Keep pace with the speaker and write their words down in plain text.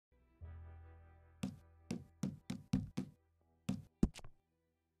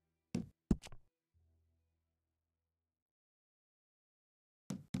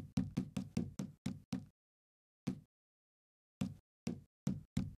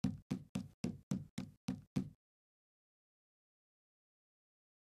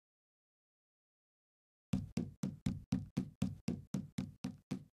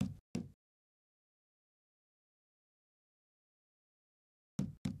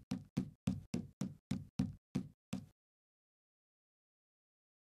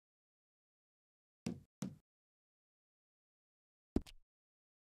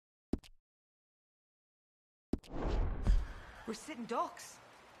We're sitting ducks.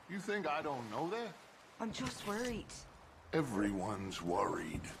 You think I don't know that? I'm just worried. Everyone's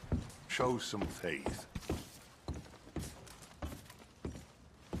worried. Show some faith.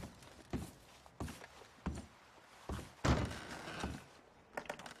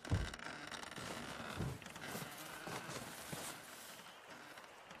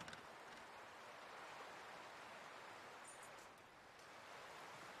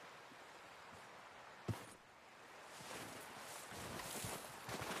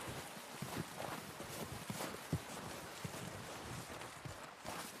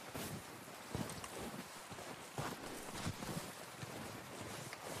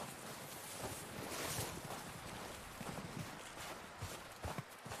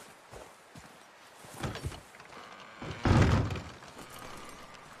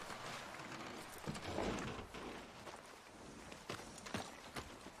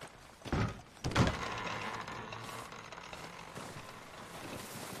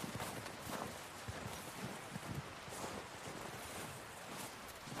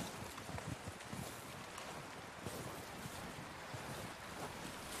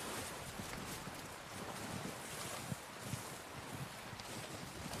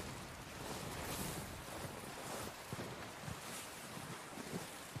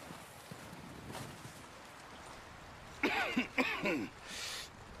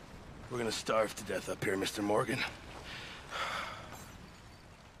 We're gonna starve to death up here, Mr. Morgan.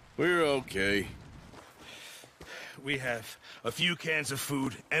 We're okay. We have a few cans of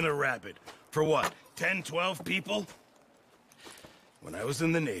food and a rabbit. For what, 10, 12 people? When I was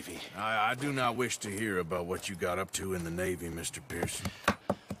in the Navy... I do not wish to hear about what you got up to in the Navy, Mr. Pearson.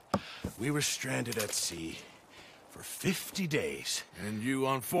 We were stranded at sea for 50 days. And you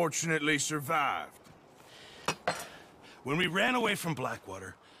unfortunately survived. When we ran away from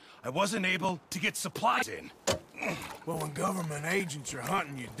Blackwater, I wasn't able to get supplies in. Well, when government agents are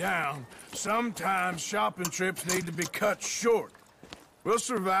hunting you down, sometimes shopping trips need to be cut short. We'll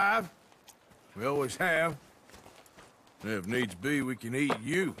survive. We always have. If needs be, we can eat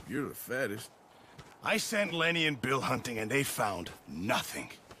you. You're the fattest. I sent Lenny and Bill hunting, and they found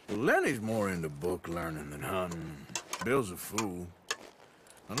nothing. Well, Lenny's more into book learning than hunting. Bill's a fool.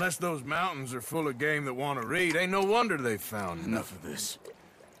 Unless those mountains are full of game that want to read, ain't no wonder they found Enough of this.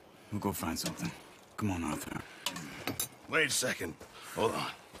 We'll go find something. Come on, Arthur. Wait a second. Hold on.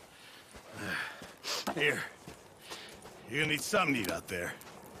 Here. You're gonna need something to eat out there.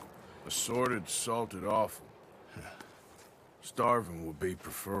 Assorted, salted offal. Starving would be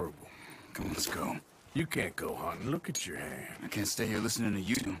preferable. Come on, let's go. You can't go hunting. Look at your hand. I can't stay here listening to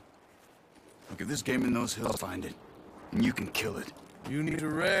you two. Look, if there's game in those hills, find it. And you can kill it. You need a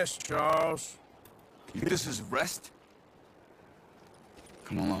rest, Charles. You think this is rest?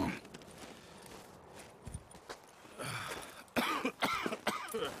 Come along.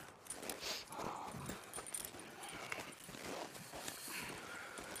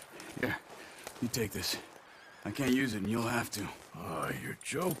 Here, you take this. I can't use it, and you'll have to. Oh, you're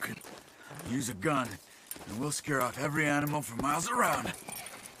joking. Use a gun, and we'll scare off every animal for miles around.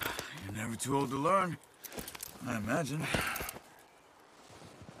 You're never too old to learn, I imagine.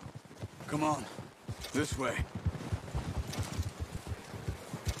 Come on, this way.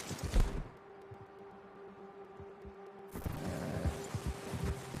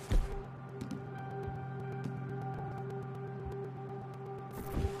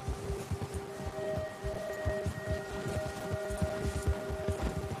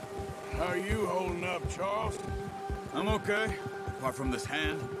 How are you holding up, Charles? I'm okay, apart from this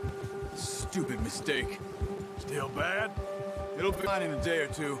hand. Stupid mistake. Still bad? It'll be fine in a day or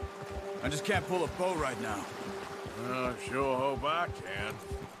two. I just can't pull a bow right now. I sure hope I can.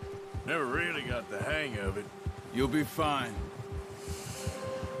 Never really got the hang of it. You'll be fine.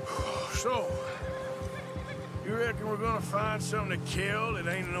 So, you reckon we're gonna find something to kill that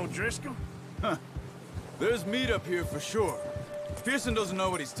ain't no Driscoll? Huh. There's meat up here for sure. Pearson doesn't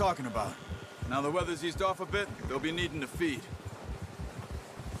know what he's talking about. Now the weather's eased off a bit, they'll be needing to feed.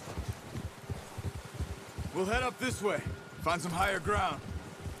 We'll head up this way, find some higher ground.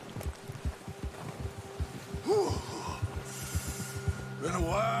 Whew. Been a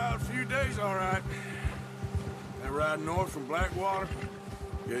wild few days, all right. That ride north from Blackwater,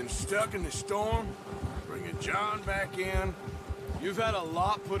 getting stuck in the storm, bringing John back in. You've had a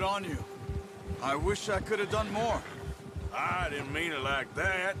lot put on you. I wish I could have done more. I didn't mean it like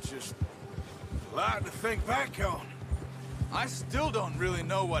that, just a lot to think back on. I still don't really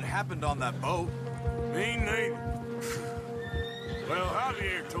know what happened on that boat. Me neither. Well,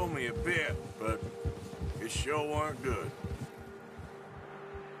 Javier told me a bit, but it sure weren't good.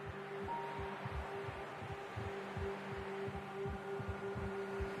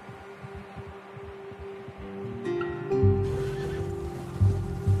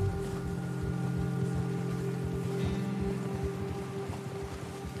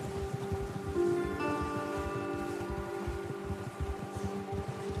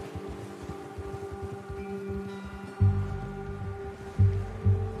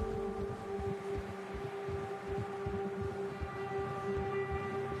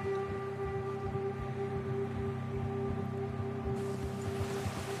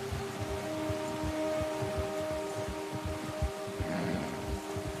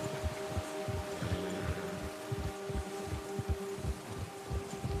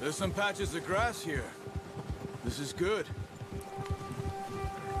 There's some patches of grass here. This is good.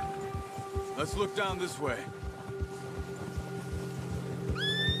 Let's look down this way.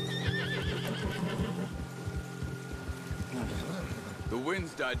 The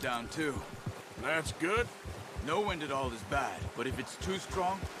wind's died down too. That's good. No wind at all is bad, but if it's too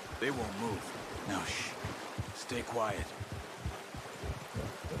strong, they won't move. Now shh. Stay quiet.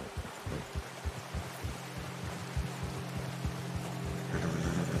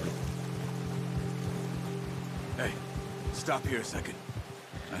 Hey, stop here a second.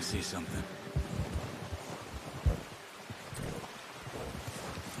 I see something.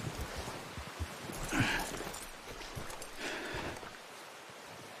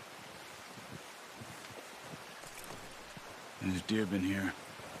 There's deer been here.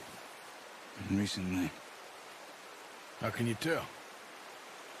 Recently. How can you tell?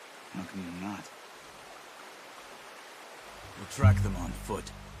 How can you not? We'll track them on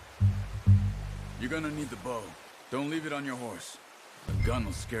foot. You're gonna need the bow. Don't leave it on your horse. The gun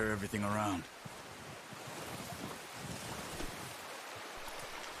will scare everything around.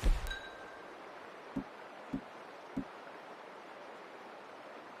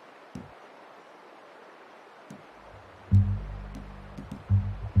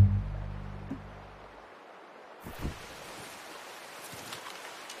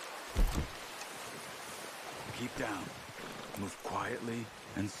 Keep down. Move quietly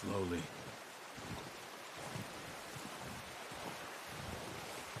and slowly.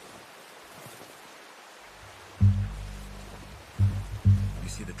 You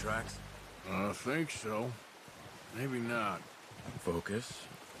see the tracks? I think so. Maybe not. Focus.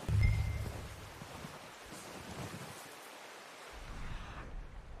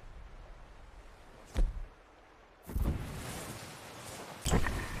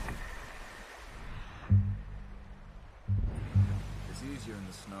 It's easier in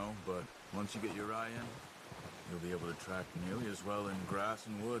the snow, but once you get your eye in, you'll be able to track nearly as well in grass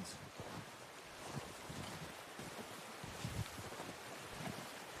and woods.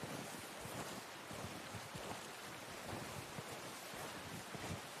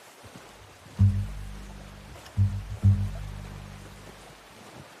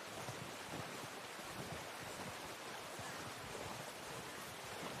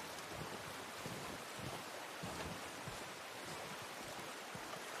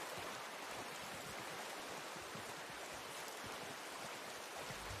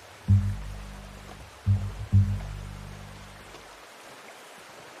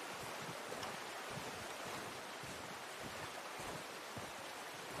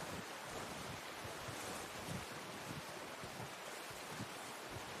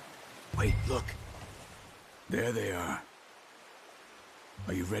 Wait, look. There they are.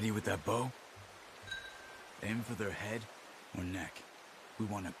 Are you ready with that bow? Aim for their head or neck. We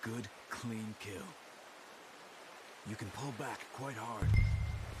want a good, clean kill. You can pull back quite hard.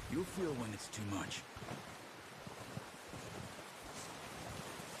 You'll feel when it's too much.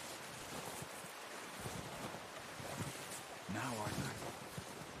 Now, Arthur.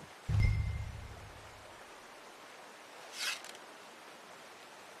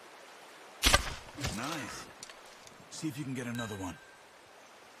 Nice. See if you can get another one.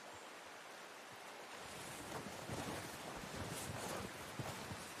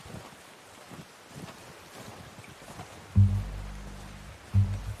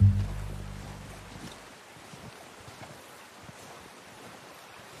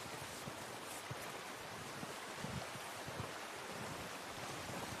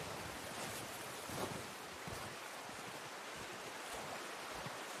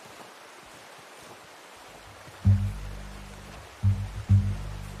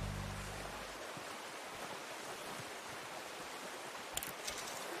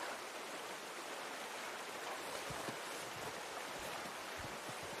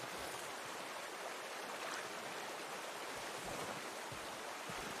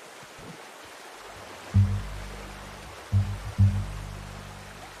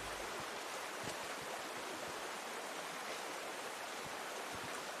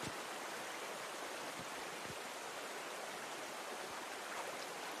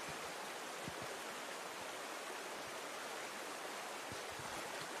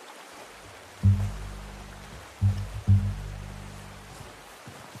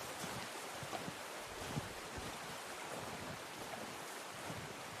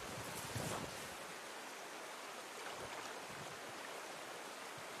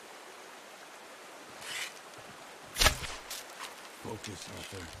 Focus,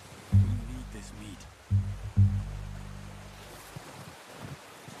 Arthur. We need this meat.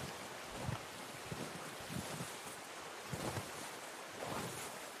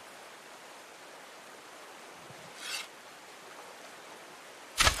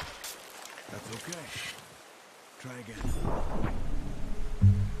 That's okay. Try again.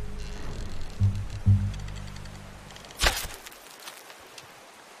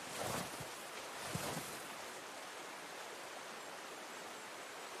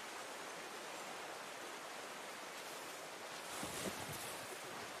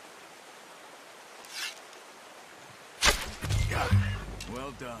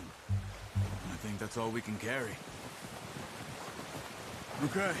 Well done. I think that's all we can carry.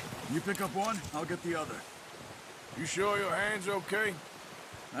 Okay, you pick up one, I'll get the other. You sure your hand's okay?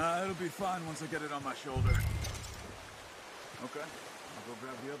 It'll be fine once I get it on my shoulder. Okay, I'll go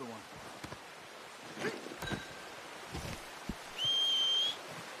grab the other one.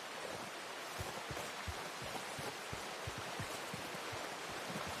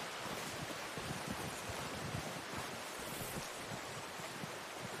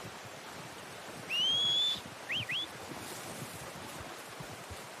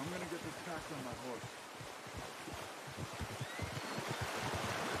 I'm gonna get this packed on my horse.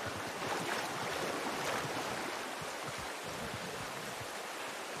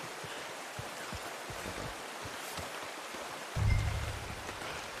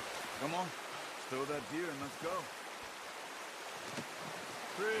 Come on, throw that deer and let's go.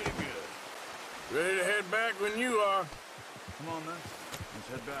 Pretty good. Ready to head back when you are. Come on then, let's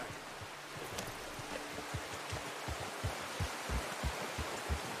head back.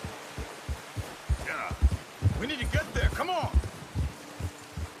 Yeah. We need to get there. Come on.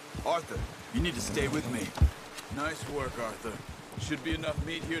 Arthur, you need to stay with me. Nice work, Arthur. Should be enough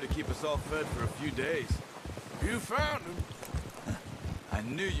meat here to keep us all fed for a few days. You found him. I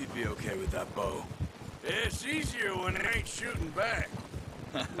knew you'd be okay with that bow. It's easier when it ain't shooting back.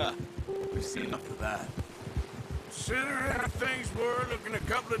 We've seen enough of that. Considering how things were looking a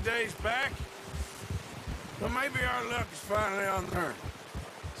couple of days back, well, maybe our luck is finally on the turn.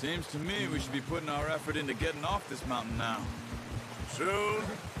 Seems to me we should be putting our effort into getting off this mountain now. Soon.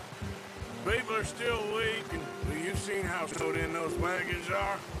 People are still weak, and well, you've seen how snowed in those wagons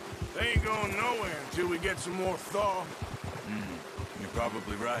are. They ain't going nowhere until we get some more thaw. You're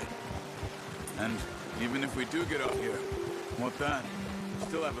probably right. And even if we do get up here, what then? We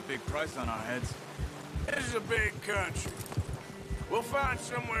still have a big price on our heads. This is a big country. We'll find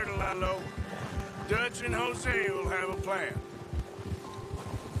somewhere to lie low. Dutch and Jose will have a plan.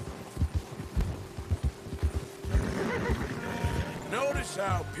 Notice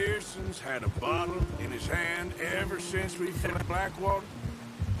how Pearson's had a bottle in his hand ever since we found Blackwater?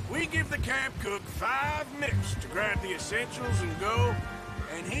 We give the camp cook 5 minutes to grab the essentials and go,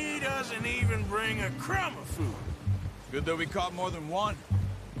 and he doesn't even bring a crumb of food. Good that we caught more than one.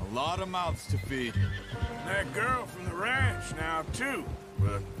 A lot of mouths to feed. That girl from the ranch now, too,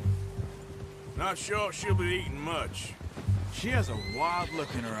 but not sure she'll be eating much. She has a wild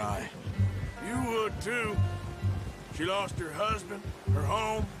look in her eye. You would, too. She lost her husband, her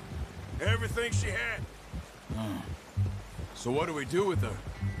home, everything she had. So what do we do with her?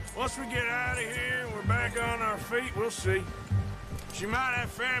 Once we get out of here and we're back on our feet, we'll see. She might have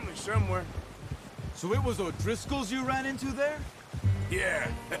family somewhere. So it was O'Driscoll's you ran into there?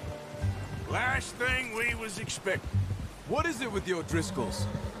 Yeah. Last thing we was expecting. What is it with the O'Driscolls?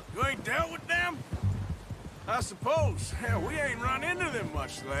 You ain't dealt with them? I suppose. Hell, we ain't run into them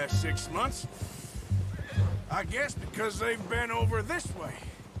much the last 6 months. I guess because they've been over this way.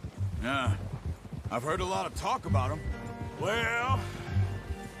 Yeah. I've heard a lot of talk about them. Well,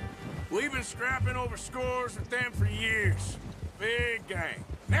 we've been scrapping over scores with them for years. Big gang.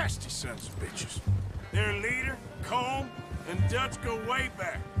 Nasty sons of bitches. Their leader, Combe, and Dutch go way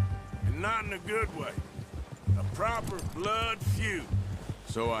back. And not in a good way. A proper blood feud.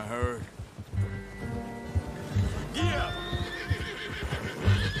 So I heard. Yeah!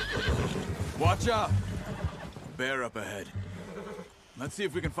 Watch out! Bear up ahead. Let's see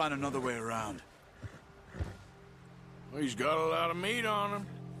if we can find another way around. Well, he's got a lot of meat on him.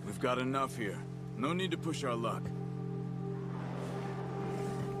 We've got enough here. No need to push our luck.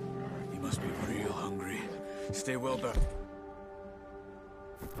 He must be real hungry. Stay well back.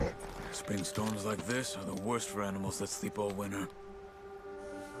 Spring storms like this are the worst for animals that sleep all winter.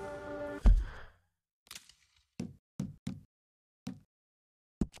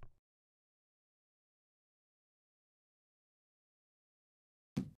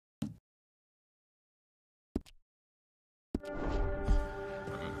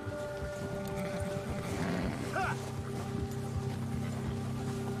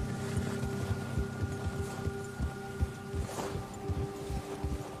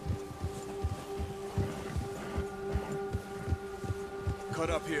 Cut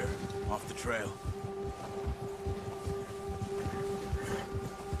up here, off the trail.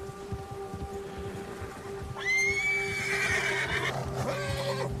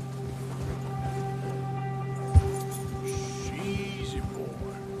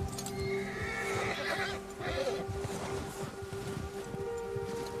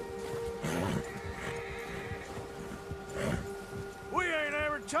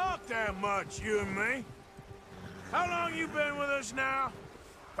 much, you and me. How long you been with us now?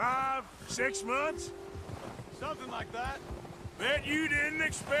 5, 6 months? Something like that. Bet you didn't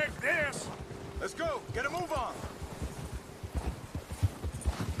expect this. Let's go. Get a move on.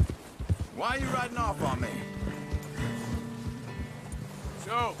 Why are you riding off on me?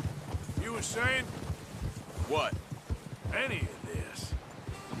 So, you were saying What? any of this?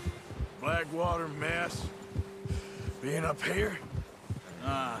 Blackwater mess? Being up here?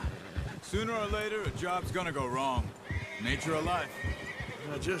 Sooner or later, a job's gonna go wrong. Nature of life.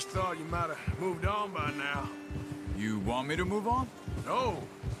 I just thought you might have moved on by now. You want me to move on? No,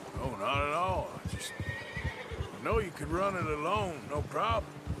 not at all. I know you could run it alone, no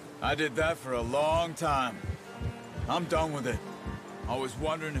problem. I did that for a long time. I'm done with it. Always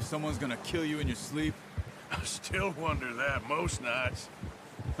wondering if someone's gonna kill you in your sleep. I still wonder that most nights.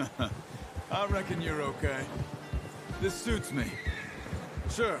 I reckon you're okay. This suits me.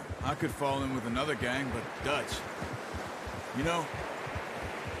 Sure, I could fall in with another gang, but Dutch... You know,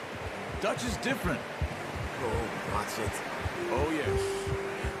 Dutch is different. Oh, watch it. Oh,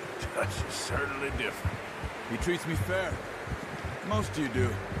 yes. Dutch is certainly different. He treats me fair. Most of you do.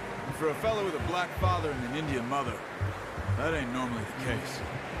 And for a fellow with a black father and an Indian mother, that ain't normally the case.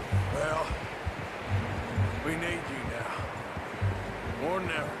 Well, we need you now. More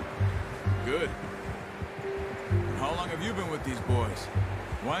than ever. Good. And how long have you been with these boys?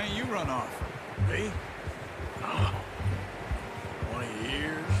 Why ain't you run off? Me? Oh, 20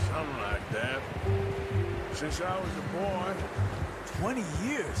 years, something like that. Since I was a boy. 20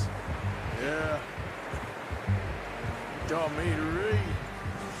 years? Yeah. He taught me to read.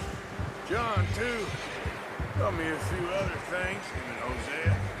 John, too. Taught me a few other things, him and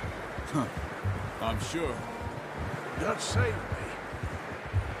Hosea. Huh. I'm sure. Dutch saved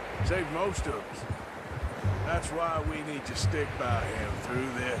me. Saved most of us. That's why we need to stick by him through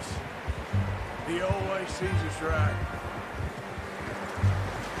this. He always sees us right.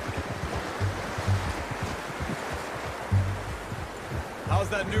 How's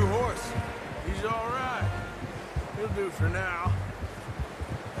that new horse? He's all right. He'll do for now.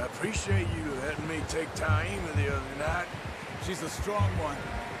 I appreciate you letting me take Taima the other night. She's a strong one.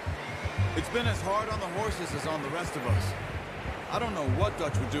 It's been as hard on the horses as on the rest of us. I don't know what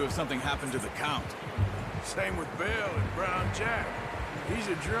Dutch would do if something happened to the Count. Same with Bill and Brown Jack. He's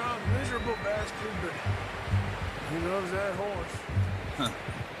a drunk, miserable bastard, but he loves that horse. Huh.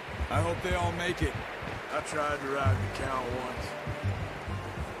 I hope they all make it. I tried to ride the Count once.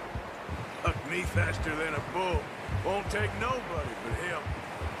 Hucked me faster than a bull. Won't take nobody but him.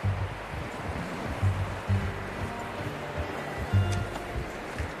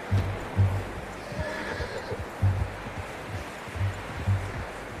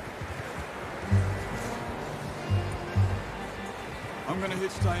 I'm gonna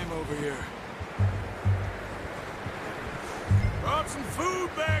hitch Taima over here. Brought some food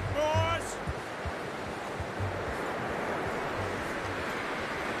back, boys!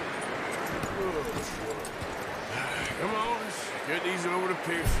 Come on, let's get these over to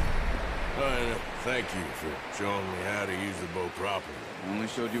Pearson. Thank you for showing me how to use the bow properly. I only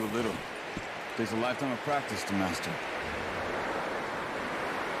showed you a little. Takes a lifetime of practice to master.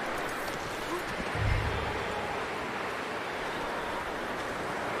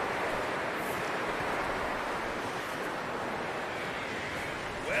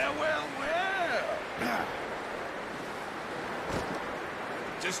 Well.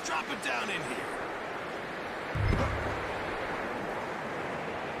 Just drop it down in here.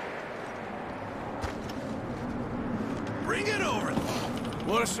 Bring it over.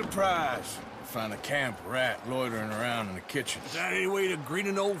 What a surprise. Find a camp rat loitering around in the kitchen. Is that any way to greet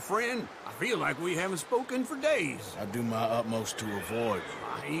an old friend? I feel like we haven't spoken for days. I do my utmost to avoid.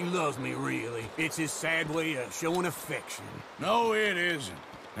 He loves me, really. It's his sad way of showing affection. No, it isn't.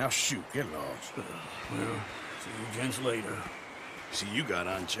 Now shoot, get lost. Well, see you gents later. See, you got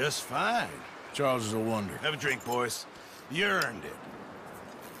on just fine. Charles is a wonder. Have a drink, boys. You earned it.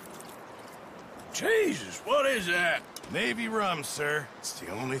 Jesus, what is that? Navy rum, sir. It's the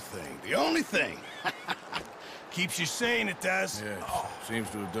only thing. The only thing. Keeps you sane, it does. Yes, seems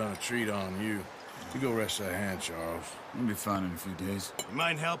to have done a treat on you. You go rest that hand, Charles. You'll be fine in a few days. You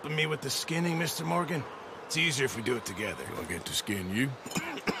mind helping me with the skinning, Mr. Morgan? It's easier if we do it together. Do I get to skin you?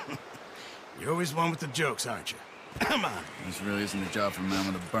 You're always one with the jokes, aren't you? Come on. This really isn't a job for a man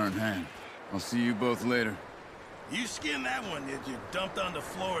with a burnt hand. I'll see you both later. You skinned that one that you dumped on the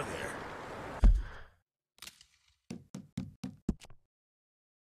floor there.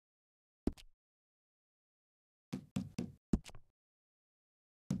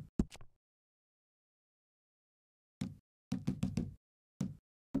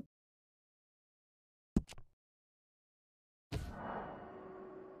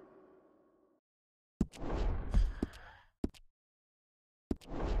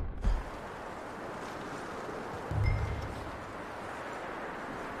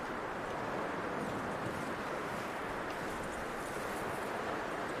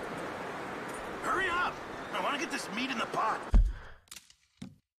 Hurry up! I want to get this meat in the pot.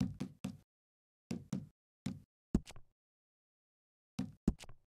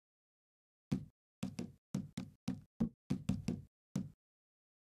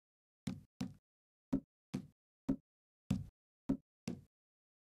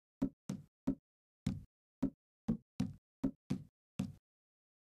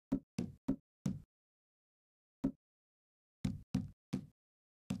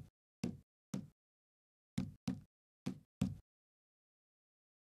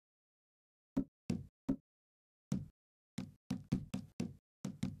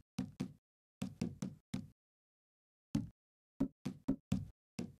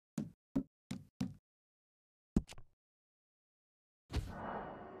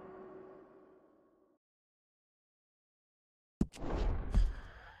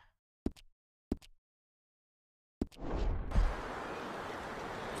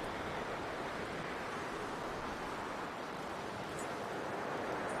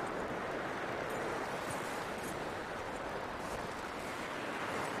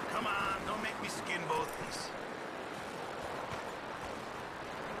 Come on, don't make me skin both these.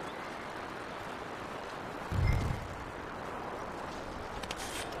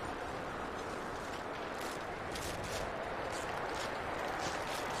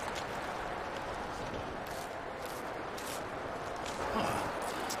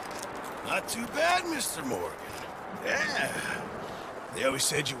 Not too bad, Mr. Morgan. Yeah. They always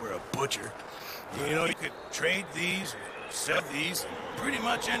said you were a butcher. You know, you could trade these, or sell these, in pretty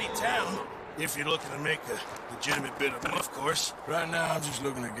much any town, if you're looking to make a legitimate bit of money, of course. Right now, I'm just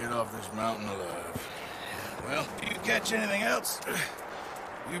looking to get off this mountain alive. Well, if you catch anything else,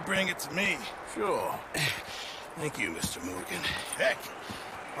 you bring it to me. Sure. Thank you, Mr. Morgan. Heck,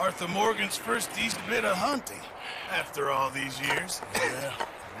 Arthur Morgan's first decent bit of hunting, after all these years. Yeah.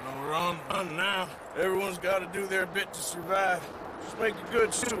 Well, we're on the run now. Everyone's got to do their bit to survive. Just make a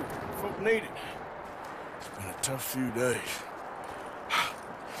good soup. Folk need it. It's been a tough few days.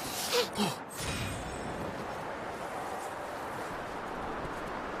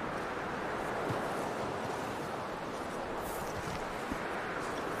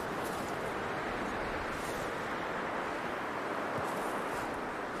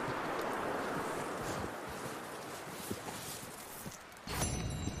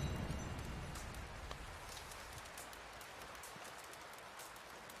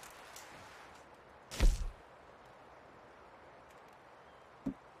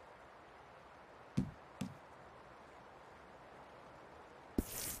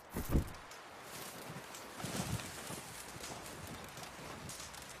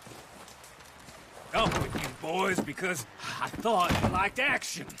 Up with you boys because I thought you liked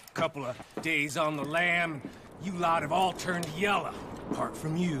action. Couple of days on the lam, you lot have all turned yellow. Apart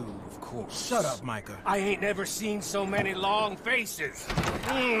from you, of course. Shut up, Micah. I ain't never seen so many long faces.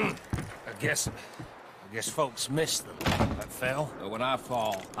 I guess folks miss them. I fell, but when I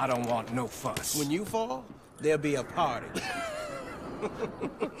fall, I don't want no fuss. When you fall, there'll be a party.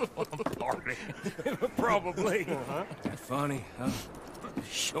 Party. Probably. That funny, huh?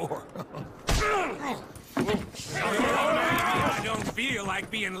 Sure. I don't feel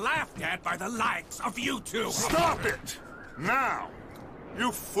like being laughed at by the likes of you two. Stop it! Now!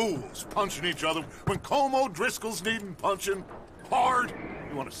 You fools punching each other when Colm O'Driscoll's needing punching hard.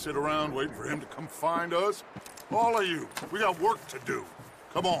 You want to sit around waiting for him to come find us? All of you, we got work to do.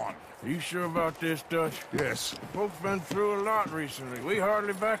 Come on. Are you sure about this, Dutch? Yes. Folks been through a lot recently. We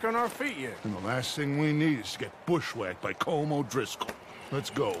hardly back on our feet yet. And the last thing we need is to get bushwhacked by Colm O'Driscoll. Let's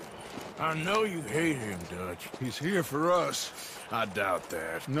go. I know you hate him, Dutch. He's here for us. I doubt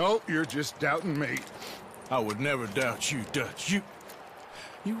that. No, you're just doubting me. I would never doubt you, Dutch. You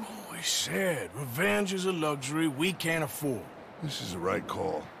always said revenge is a luxury we can't afford. This is the right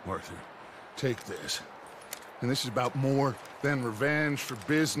call, Arthur. Take this. And this is about more than revenge for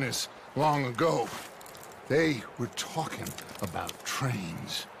business long ago. They were talking about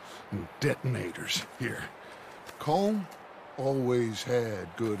trains and detonators here. Colm always had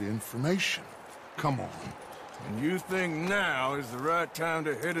good information. Come on. And you think now is the right time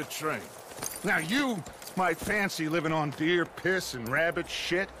to hit a train? Now you might fancy living on deer piss and rabbit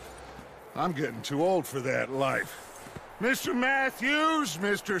shit. I'm getting too old for that life. Mr. Matthews,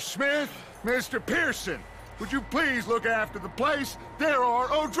 Mr. Smith, Mr. Pearson, would you please look after the place? There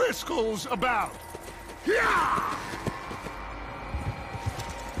are O'Driscolls about. Yeah!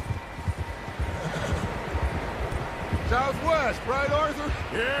 Southwest, right, Arthur?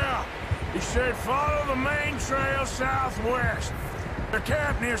 Yeah. He said follow the main trail southwest. They're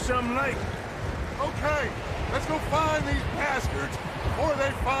camped near some lake. Okay, let's go find these bastards before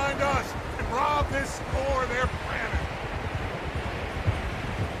they find us and rob this store they're planning.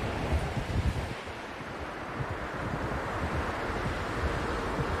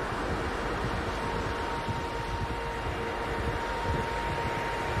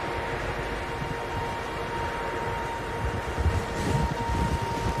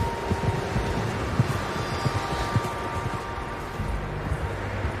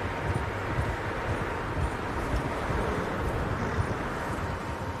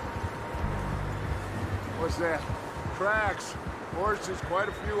 What's that? Tracks. Horses, quite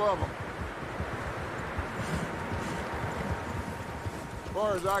a few of them. As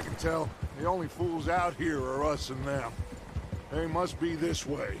far as I can tell, the only fools out here are us and them. They must be this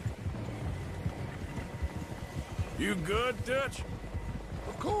way. You good, Dutch?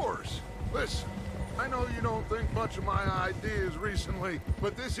 Of course. Listen, I know you don't think much of my ideas recently,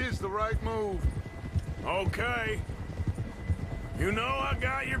 but this is the right move. Okay. You know I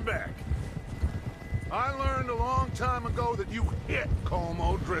got your back. I learned a long time ago that you hit Colm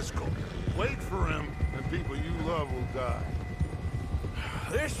O'Driscoll. Wait for him, and people you love will die.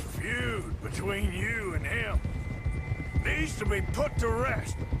 This feud between you and him needs to be put to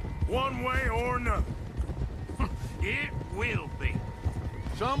rest, one way or another. It will be.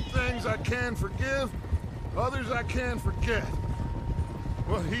 Some things I can forgive, others I can forget.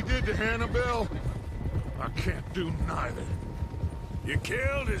 What he did to Annabelle, I can't do neither. You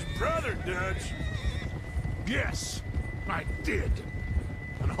killed his brother, Dutch. Yes, I did.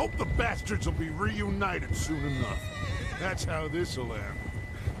 And I hope the bastards will be reunited soon enough. That's how this'll end.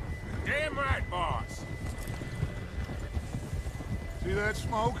 Damn right, boss. See that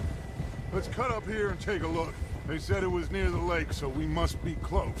smoke? Let's cut up here and take a look. They said it was near the lake, so we must be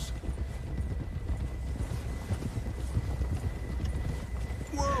close.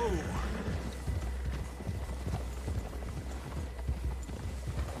 Whoa!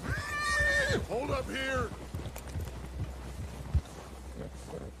 Hold up here!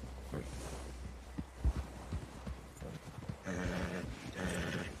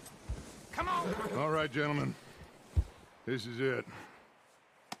 Come on! All right, gentlemen. This is it.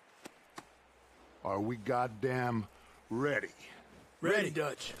 Are we goddamn ready? Ready,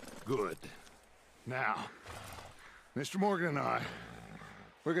 Dutch. Good. Now, Mr. Morgan and I,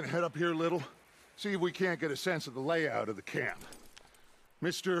 we're gonna head up here a little, see if we can't get a sense of the layout of the camp.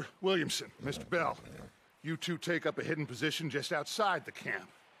 Mr. Williamson, Mr. Bell, you two take up a hidden position just outside the camp.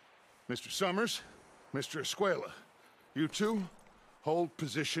 Mr. Summers, Mr. Escuela, you two hold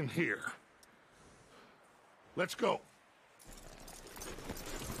position here. Let's go.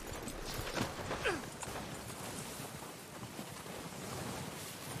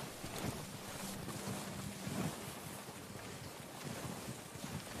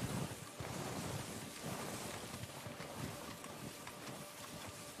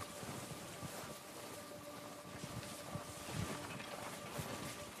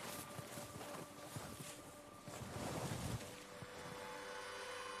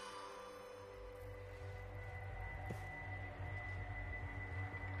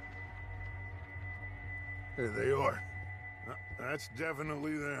 There they are. That's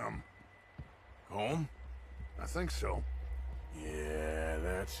definitely them. Home? I think so. Yeah,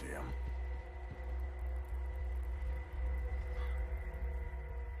 that's him.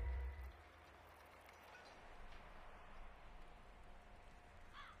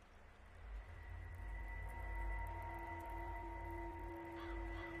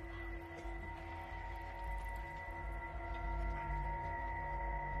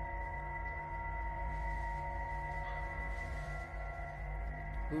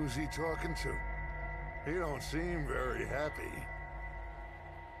 Who's he talking to? He don't seem very happy.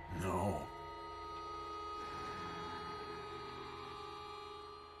 No.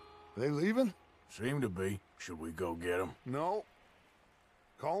 They leaving? Seem to be. Should we go get them? No.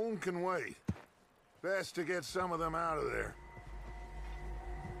 Colm can wait. Best to get some of them out of there.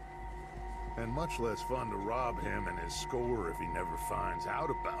 And much less fun to rob him and his score if he never finds out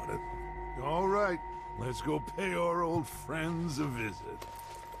about it. All right, let's go pay our old friends a visit.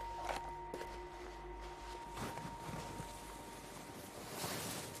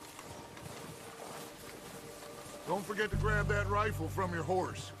 Don't forget to grab that rifle from your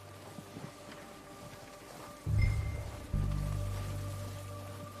horse.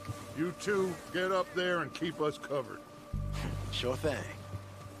 You two, get up there and keep us covered. Sure thing.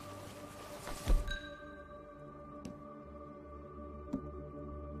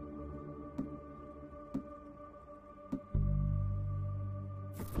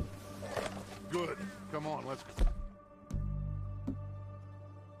 Good. Come on, let's go.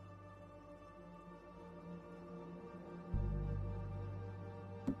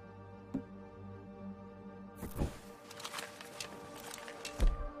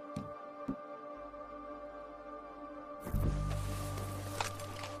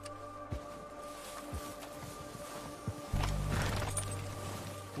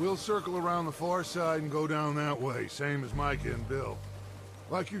 We'll circle around the far side and go down that way, same as Micah and Bill.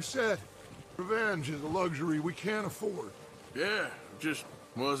 Like you said, revenge is a luxury we can't afford. Yeah, just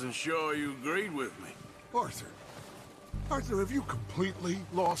wasn't sure you agreed with me. Arthur. Arthur, have you completely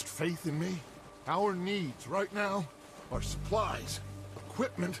lost faith in me? Our needs right now are supplies,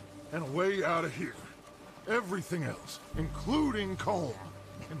 equipment, and a way out of here. Everything else, including Colm,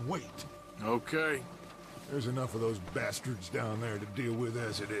 can wait. Okay. There's enough of those bastards down there to deal with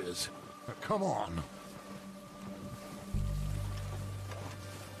as it is. Now, come on.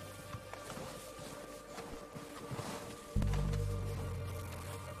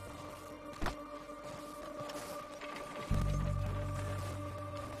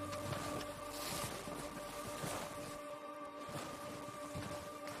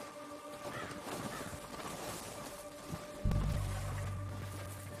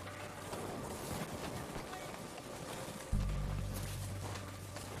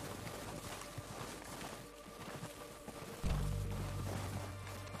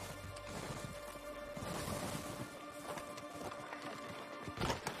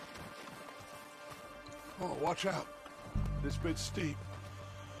 Oh, watch out. This bit's steep.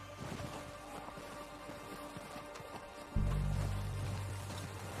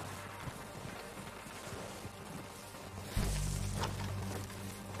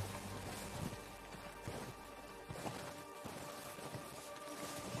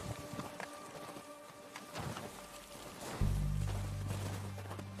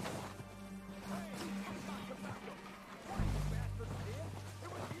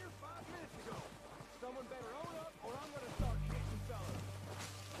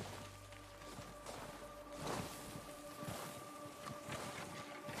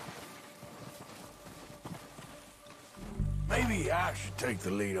 Maybe I should take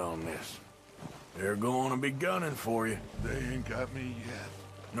the lead on this. They're going to be gunning for you. They ain't got me yet.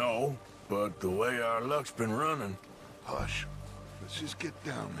 No, but the way our luck's been running... Hush. Let's just get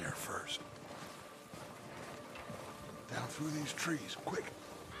down there first. Down through these trees, quick.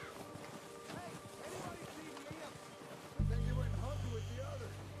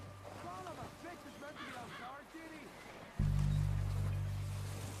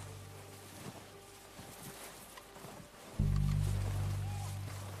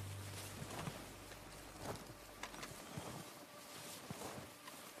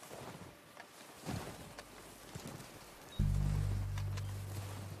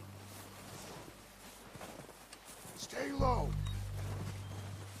 Stay low.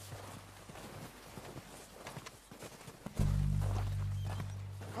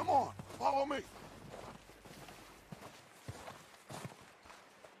 Come on, follow me.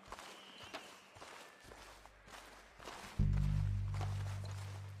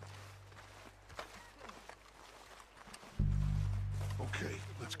 Okay,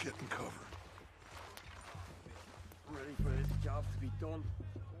 let's get in cover. Ready for this job to be done?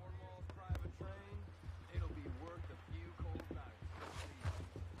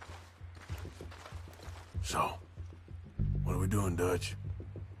 So, what are we doing, Dutch?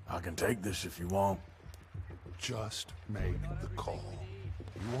 I can take this if you want. Just make the call.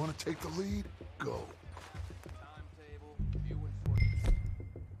 You want to take the lead? Go.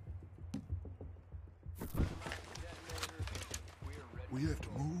 We have to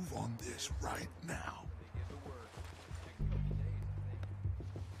move on this right now.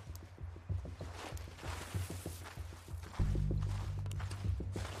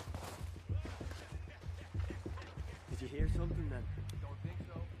 Did you hear something then? Don't think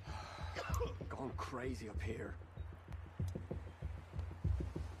so. Gone crazy up here.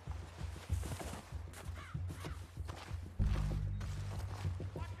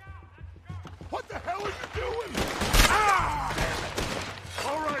 What the hell are you doing? Ah!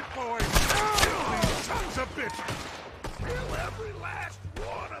 All right, boys. Kill these sons of bitches. Kill every last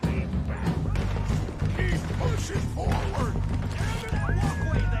one of these bastards. Keep pushing forward. Get in that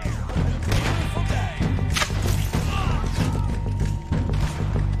walkway there. Beautiful day.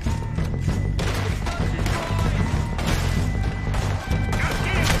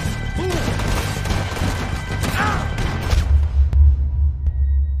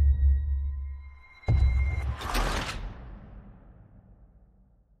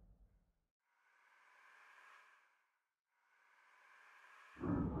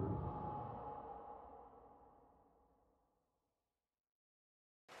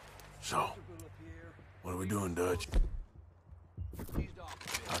 So, what are we doing, Dutch?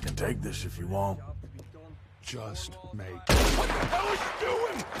 I can take this if you want. Just make... What the hell is he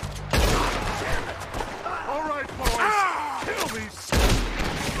doing? Damn it! All right, boys, kill these sons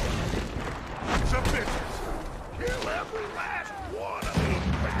of bitches. Kill every last one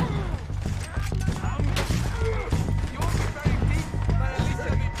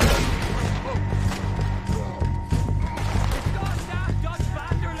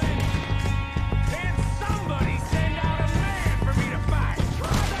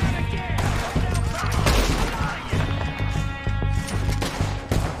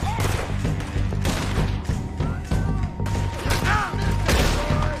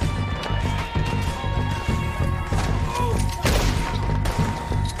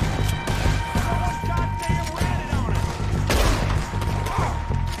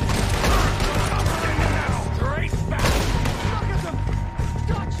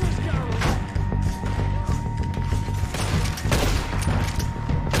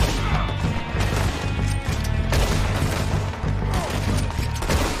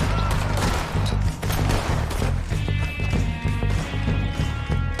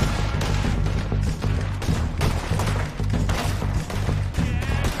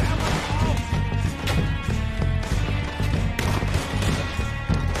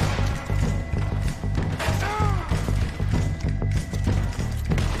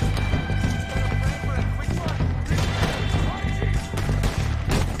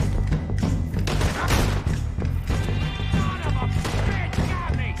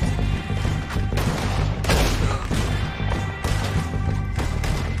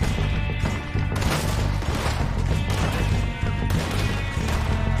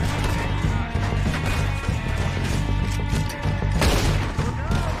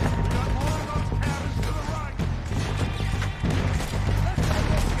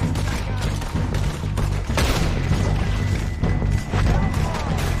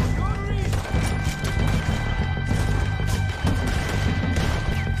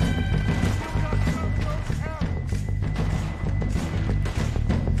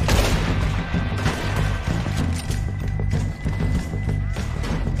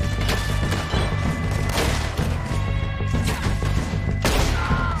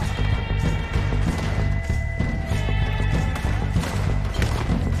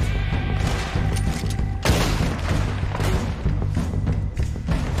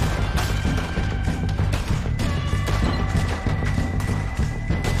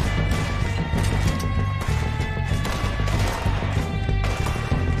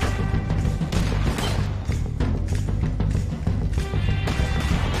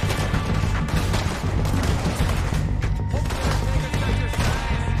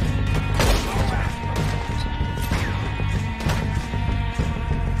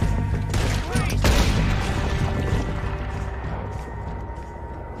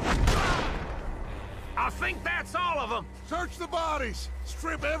of them! Search the bodies!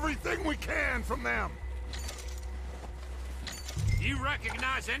 Strip everything we can from them! You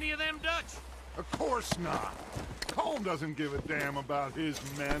recognize any of them, Dutch? Of course not. Colm doesn't give a damn about his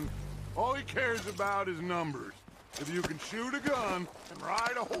men. All he cares about is numbers. If you can shoot a gun and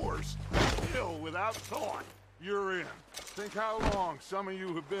ride a horse and kill without thought, you're in. Think how long some of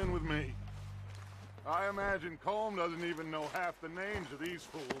you have been with me. I imagine Colm doesn't even know half the names of these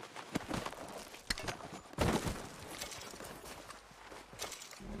fools.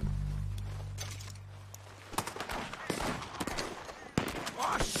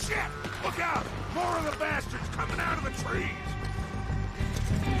 Oh, shit! Look out! More of the bastards coming out of the trees!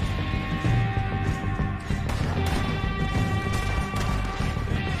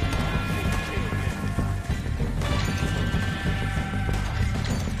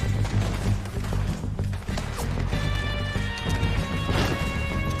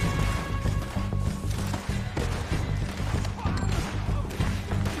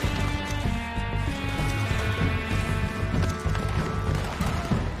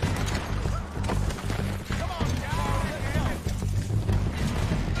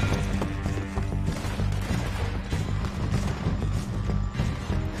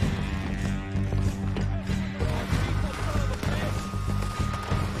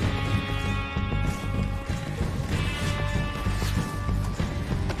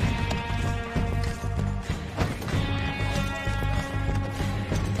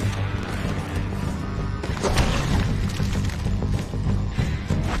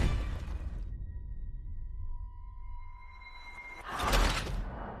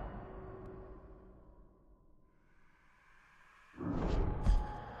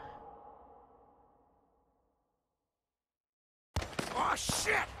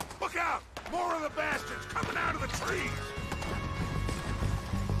 More of the bastards coming out of the trees!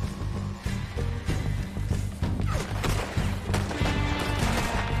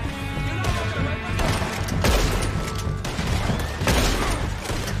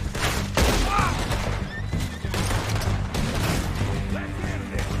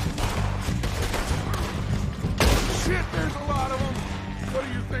 Shit, there's a lot of them! What do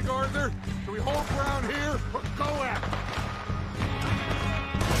you think, Arthur? Should we hold ground here or go at them?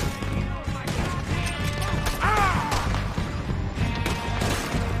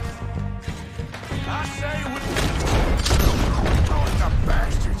 I say we... Oh, the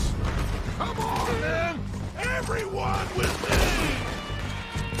bastards! Come on, then! Everyone with me!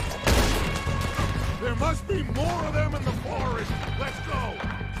 There must be more of them in the forest. Let's go!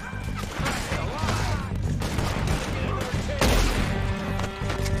 Stay alive!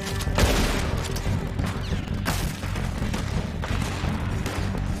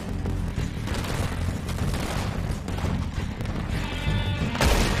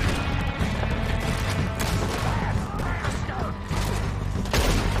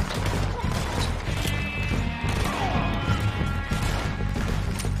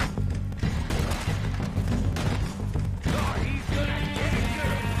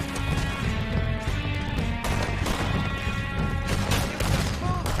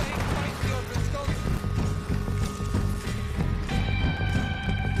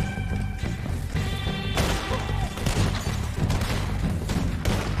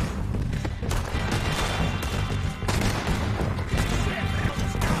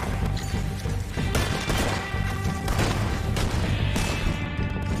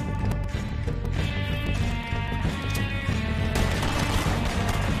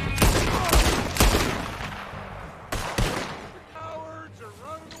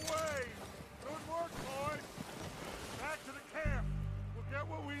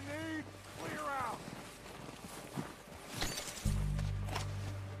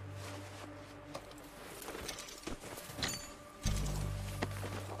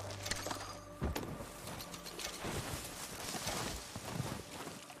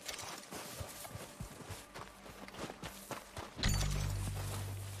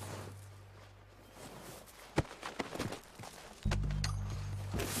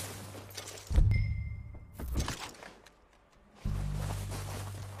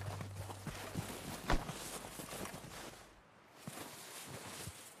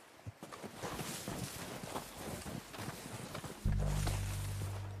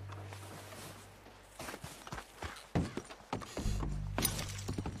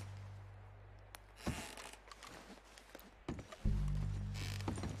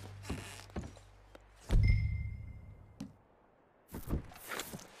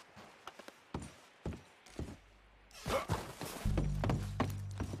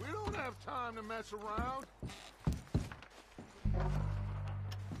 Time to mess around.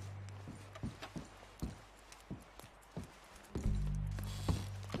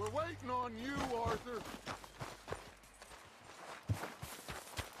 We're waiting on you, Arthur.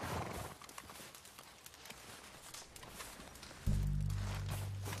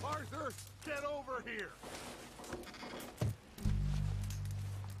 Arthur, get over here.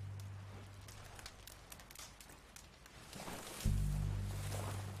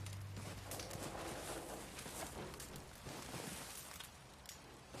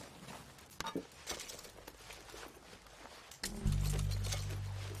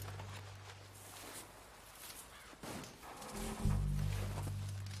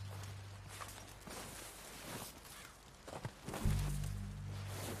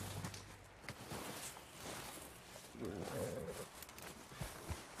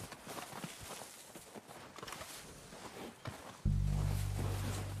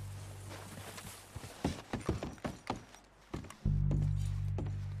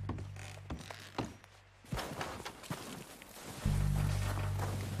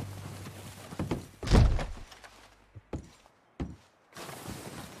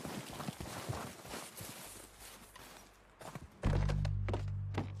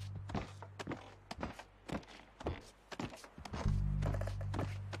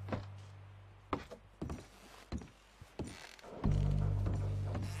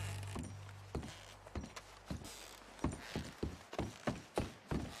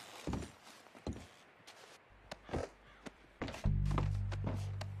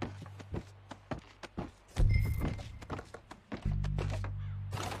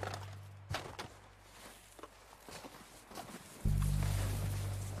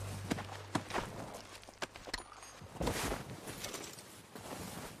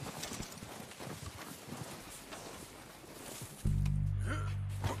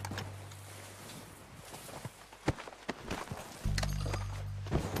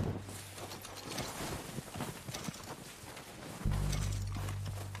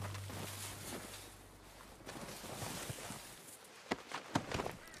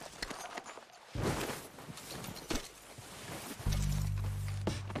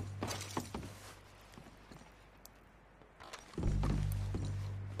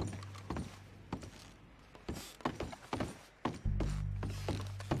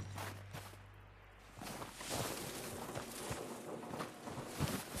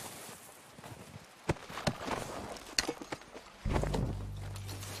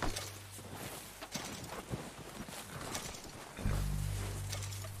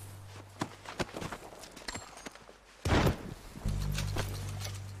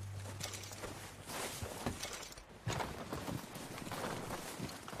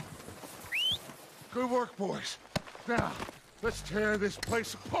 Good work, boys. Now, let's tear this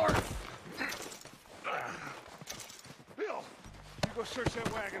place apart. Bill, you go search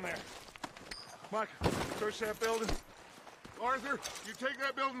that wagon there. Mike, search that building. Arthur, you take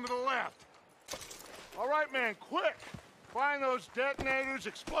that building to the left. All right, man, quick. Find those detonators,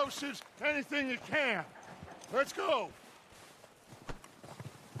 explosives, anything you can. Let's go.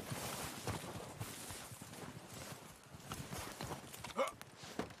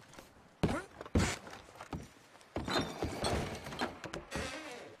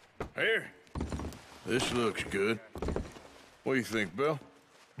 Here. This looks good. What do you think, Bill?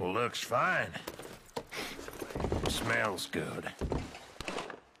 Looks fine. Smells good.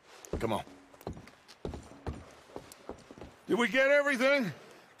 Come on. Did we get everything?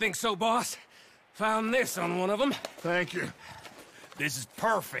 Think so, boss? Found this on one of them. Thank you. This is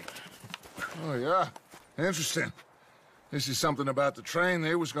perfect. Oh, yeah? Interesting. This is something about the train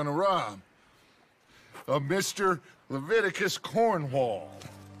they was gonna rob. A Mr. Leviticus Cornwall.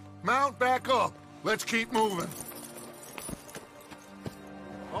 Mount back up. Let's keep moving.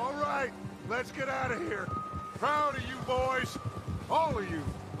 All right, let's get out of here. Proud of you boys. All of you.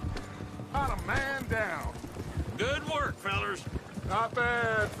 Not a man down. Good work, fellers. Not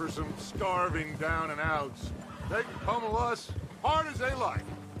bad for some starving down and outs. They can pummel us hard as they like.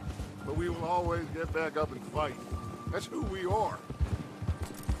 But we will always get back up and fight. That's who we are.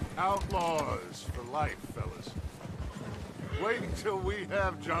 Outlaws for life, fellas. Wait until we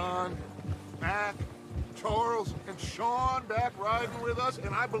have John, Mac, Charles, and Sean back riding with us,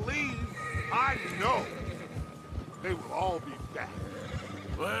 and I know, they will all be back.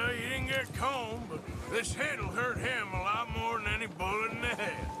 Well, you didn't get Combe, but this hit'll hurt him a lot more than any bullet in the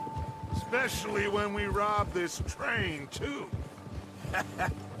head. Especially when we rob this train, too.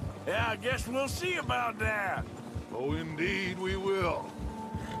 Yeah, I guess we'll see about that. Oh, indeed we will.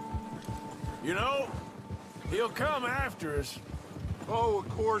 You know, he'll come after us. Oh, of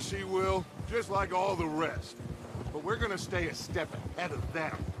course he will, just like all the rest. But we're gonna stay a step ahead of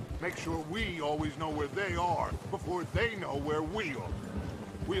them. Make sure we always know where they are before they know where we are.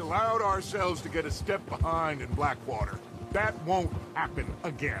 We allowed ourselves to get a step behind in Blackwater. That won't happen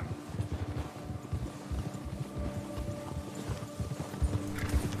again.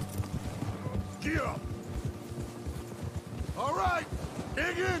 Gear up. All right,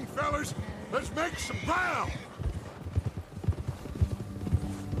 dig in, fellas. Let's make some ground.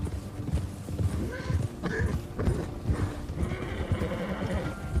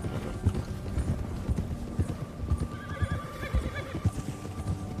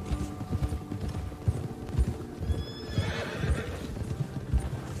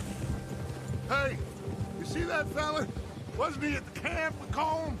 Hey, you see that fella? Wasn't he at the camp with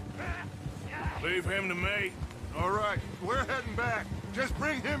Colm? Leave him to me. All right, we're heading back. Just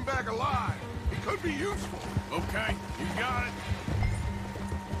bring him back alive. He could be useful. Okay, you got it.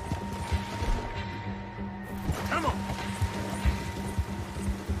 Come on.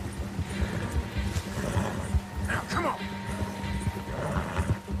 Now, come on.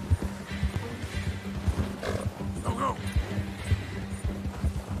 Go, go.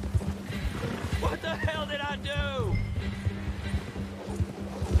 What the hell did I do?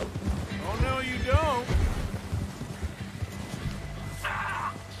 Oh, no, you don't.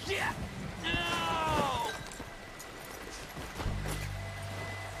 Ah! Shit! No!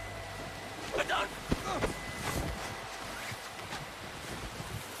 I don't...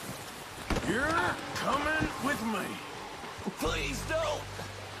 You're coming with me. Please don't!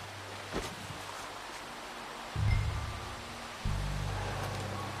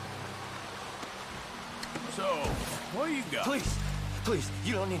 So, what do you got? Please, please,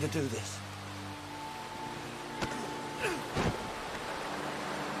 you don't need to do this.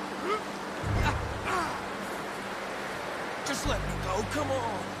 Just let me go, come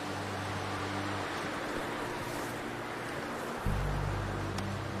on.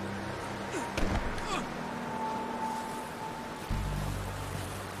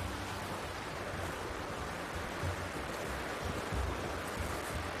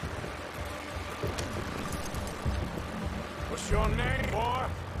 What's your name, boy?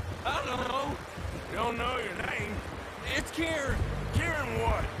 I don't know. You don't know your name? It's Kieran. Kieran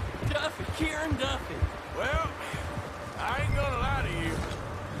what? Duffy. Kieran Duffy. Well, I ain't gonna lie to you.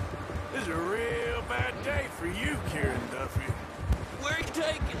 This is a real bad day for you, Kieran Duffy. Where are you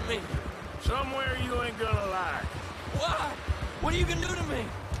taking me? Somewhere you ain't gonna like. Why? What are you gonna do to me?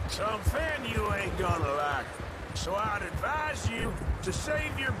 Something you ain't gonna like. So I'd advise you to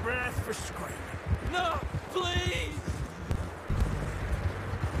save your breath for screaming. No, please.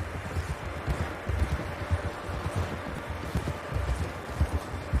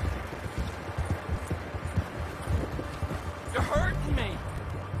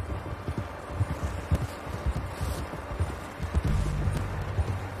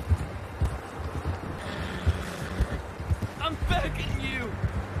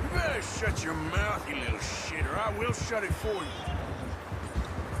 shut your mouth, you little shit, or I will shut it for you.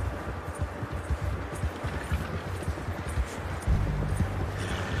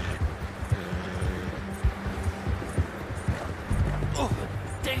 Oh,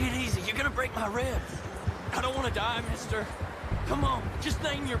 take it easy. You're gonna break my ribs. I don't want to die, mister. Come on, just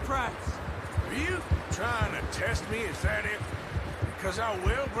name your price. Are you trying to test me? Is that it? Because I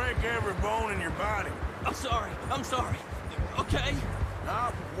will break every bone in your body. I'm sorry. Okay?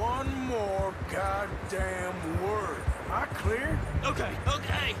 Not one more goddamn word. Am I clear?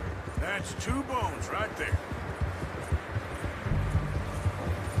 Okay. That's 2 bones right there.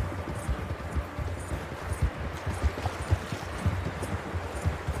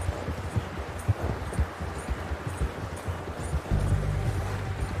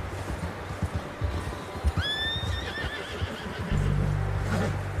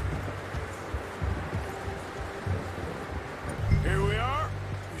 Here we are,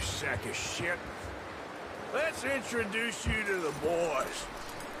 you sack of shit. Let's introduce you to the boys.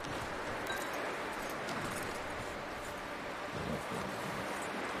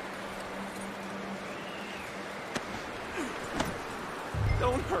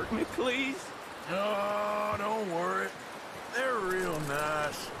 Don't hurt me, please. No, don't worry. They're real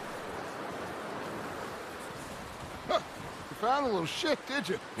nice. Huh. You found a little shit, did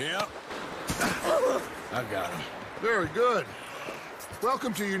you? Yep. I got him. Very good.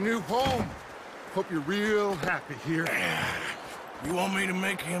 Welcome to your new home. Hope you're real happy here. You want me to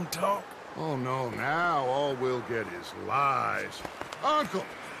make him talk? Oh, no, now all we'll get is lies. Uncle,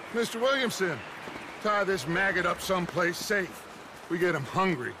 Mr. Williamson, tie this maggot up someplace safe. We get him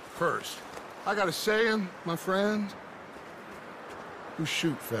hungry first. I got a saying, my friend. We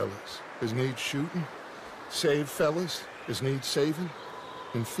shoot fellas as need shooting, save fellas as need saving,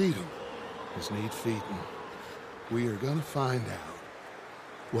 and feed 'em as need feeding. We are gonna find out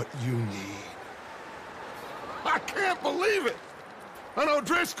what you need. I can't believe it! An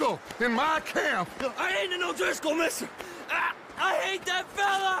O'Driscoll in my camp! I ain't an O'Driscoll, mister. I hate that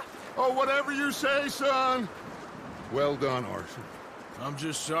fella. Oh, whatever you say, son. Well done, Arthur. I'm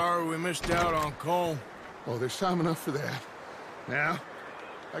just sorry we missed out on Cole. Oh, there's time enough for that. Now,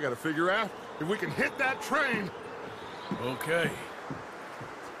 I gotta figure out if we can hit that train. Okay.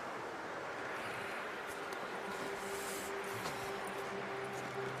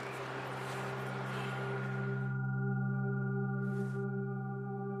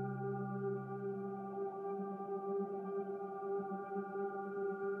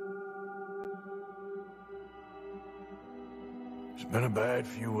 It's been a bad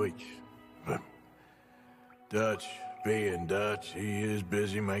few weeks, but Dutch being Dutch, he is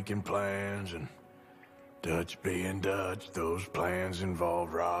busy making plans, and Dutch being Dutch, those plans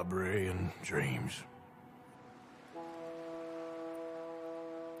involve robbery and dreams.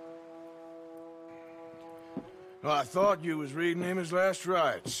 Well, I thought you was reading him his last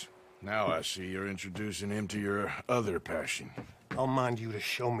rites. Now I see you're introducing him to your other passion. I'll mind you to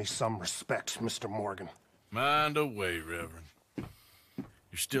show me some respect, Mr. Morgan. Mind away, Reverend.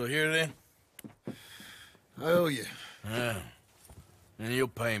 You're still here, then? I owe you. Yeah. And you'll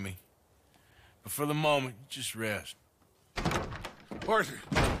pay me. But for the moment, just rest. Arthur,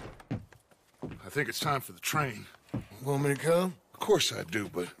 I think it's time for the train. Want me to come? Of course I do,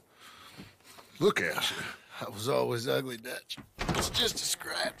 but look at you. I was always ugly, Dutch. It's just a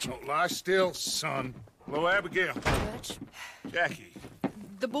scratch. Don't lie still, son. Hello, Abigail. Dutch, Jackie.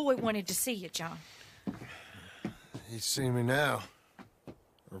 the boy wanted to see you, John. He's seen me now.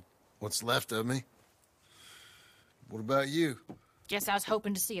 Or what's left of me. What about you? Guess I was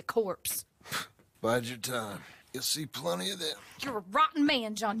hoping to see a corpse. Bide your time. You'll see plenty of them. You're a rotten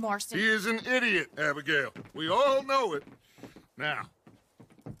man, John Marston. He is an idiot, Abigail. We all know it. Now,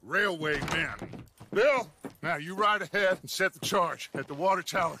 railway men. Bill, now you ride ahead and set the charge at the water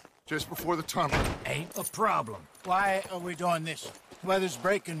tower just before the tunnel. Ain't a problem. Why are we doing this? Weather's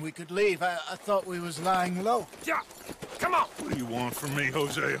breaking, we could leave. I thought we was lying low. Yeah, come on. What do you want from me,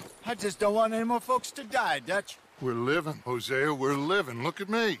 Hosea? I just don't want any more folks to die, Dutch. We're living, Hosea, we're living. Look at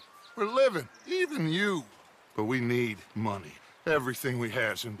me. We're living, even you. But we need money. Everything we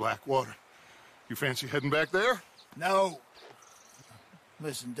have's in Blackwater. You fancy heading back there? No.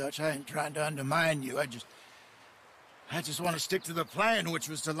 Listen, Dutch, I ain't trying to undermine you. I just want to stick to the plan, which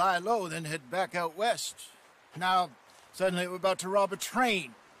was to lie low, then head back out west. Now, suddenly we're about to rob a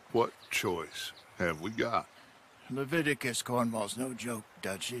train. What choice have we got? Leviticus Cornwall's no joke,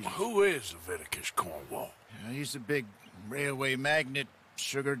 Dutch. Who is Leviticus Cornwall? He's a big railway magnate,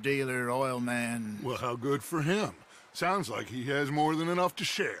 sugar dealer, oil man. Well, how good for him. Sounds like he has more than enough to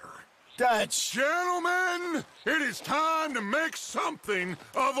share. Dutch! Gentlemen, it is time to make something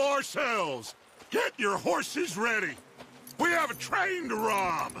of ourselves. Get your horses ready. We have a train to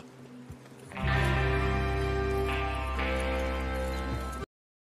rob.